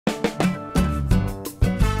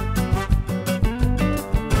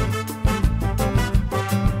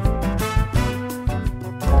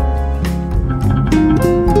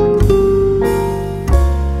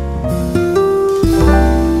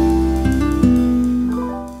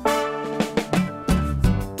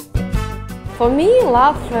For me,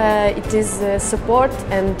 love it is support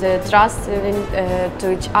and trust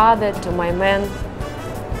to each other, to my man.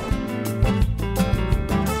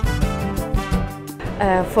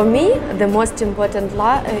 For me, the most important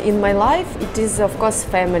in my life, it is of course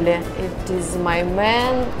family. It is my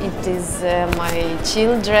man, it is my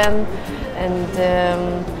children, and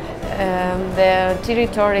the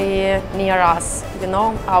territory near us, you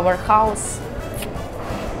know, our house.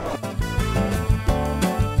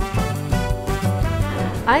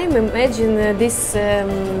 I imagine this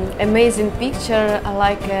amazing picture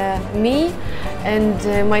like me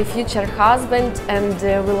and my future husband, and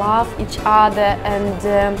we love each other,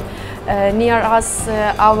 and near us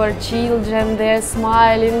our children, they're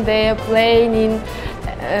smiling, they're playing,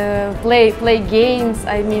 play games,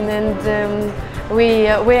 I mean, and we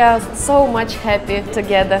are so much happy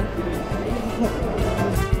together.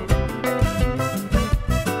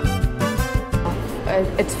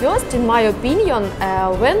 At first, in my opinion,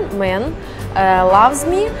 when man loves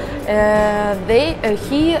me,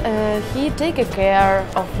 he take care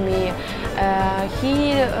of me.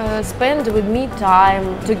 He spend with me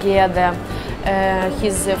time together,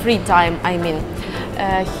 his free time, I mean.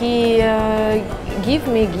 He give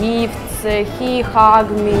me gifts, he hug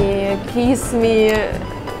me, kiss me,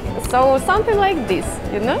 so something like this,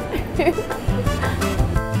 you know.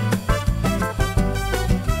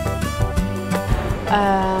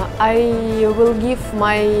 I will give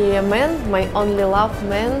my man, my only love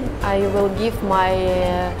man, I will give my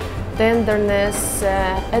tenderness,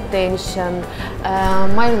 attention,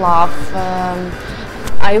 my love.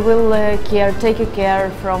 I will take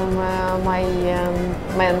care from my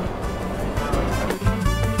man.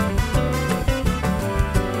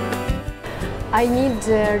 I need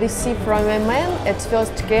to receive from a man at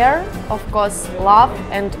first care, of course, love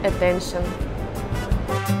and attention.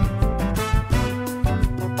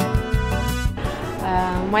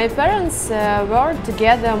 My parents were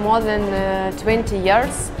together more than 20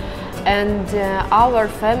 years, and our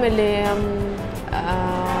family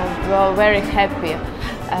were very happy.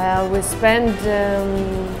 We spent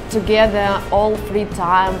together all free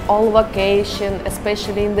time, all vacation,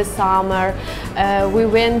 especially in the summer. We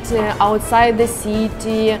went outside the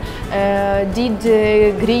city, did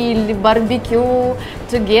grill, barbecue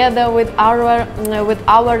together with our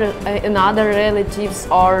another relatives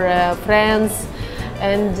or friends.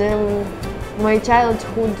 And my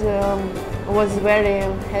childhood was very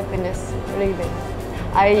happiness, really.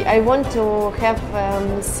 I want to have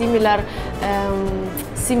similar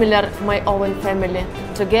my own family,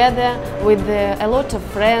 together with a lot of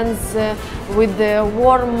friends, with the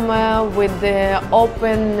warm, with the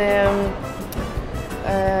open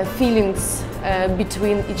feelings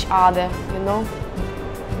between each other, you know.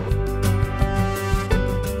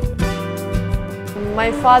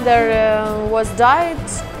 My father was died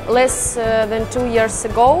less than 2 years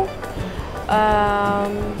ago,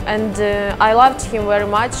 and I loved him very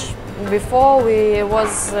much. Before we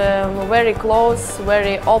was very close,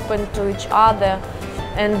 very open to each other,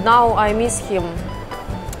 and now I miss him.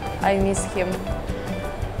 I miss him.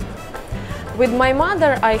 With my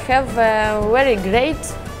mother I have a very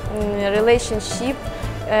great relationship.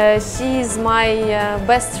 She is my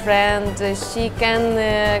best friend. She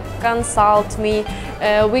can consult me.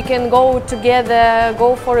 We can go together,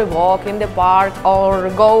 go for a walk in the park, or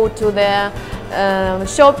go to the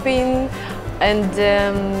shopping. And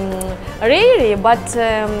really, but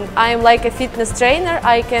I'm like a fitness trainer.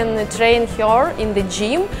 I can train her in the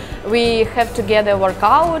gym. We have together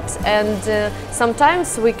workout, and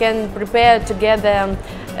sometimes we can prepare together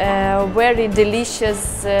very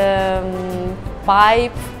delicious pie,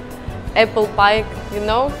 apple pie, you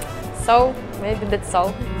know. So maybe that's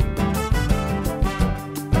all.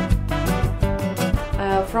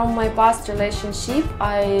 From my past relationship,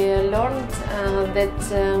 I learned that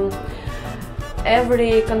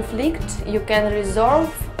every conflict you can resolve.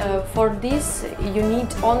 For this you need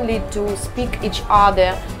only to speak each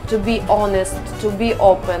other, to be honest, to be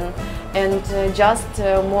open, and just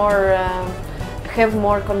have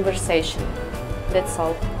more conversation. That's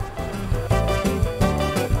all.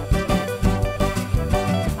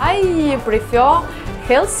 I prefer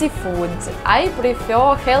healthy food. I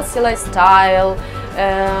prefer healthy lifestyle.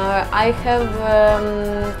 I have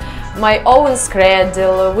my own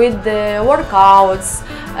schedule with the workouts,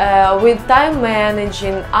 with time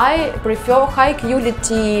managing. I prefer high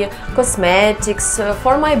quality cosmetics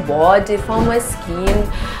for my body, for my skin,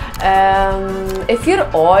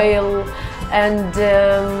 effort oil, and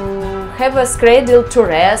have a schedule to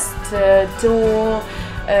rest, to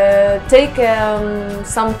take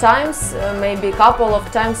sometimes, maybe a couple of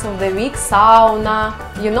times of the week, sauna,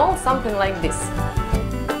 you know, something like this.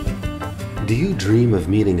 Do you dream of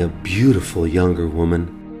meeting a beautiful younger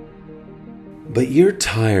woman? But you're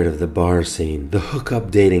tired of the bar scene, the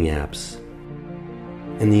hookup dating apps,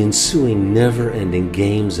 and the ensuing never-ending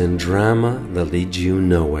games and drama that lead you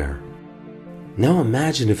nowhere. Now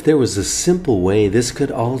imagine if there was a simple way this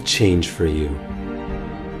could all change for you.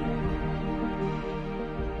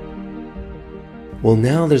 Well,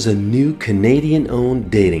 now there's a new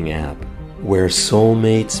Canadian-owned dating app where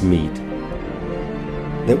soulmates meet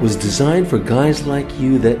that was designed for guys like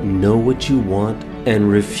you that know what you want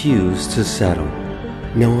and refuse to settle.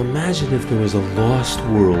 Now imagine if there was a lost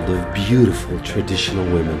world of beautiful traditional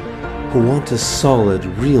women who want a solid,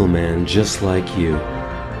 real man just like you.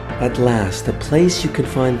 At last, a place you can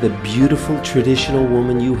find the beautiful traditional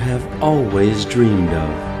woman you have always dreamed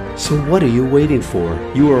of. So what are you waiting for?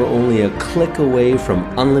 You are only a click away from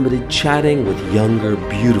unlimited chatting with younger,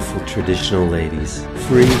 beautiful traditional ladies.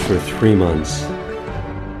 Free for 3 months.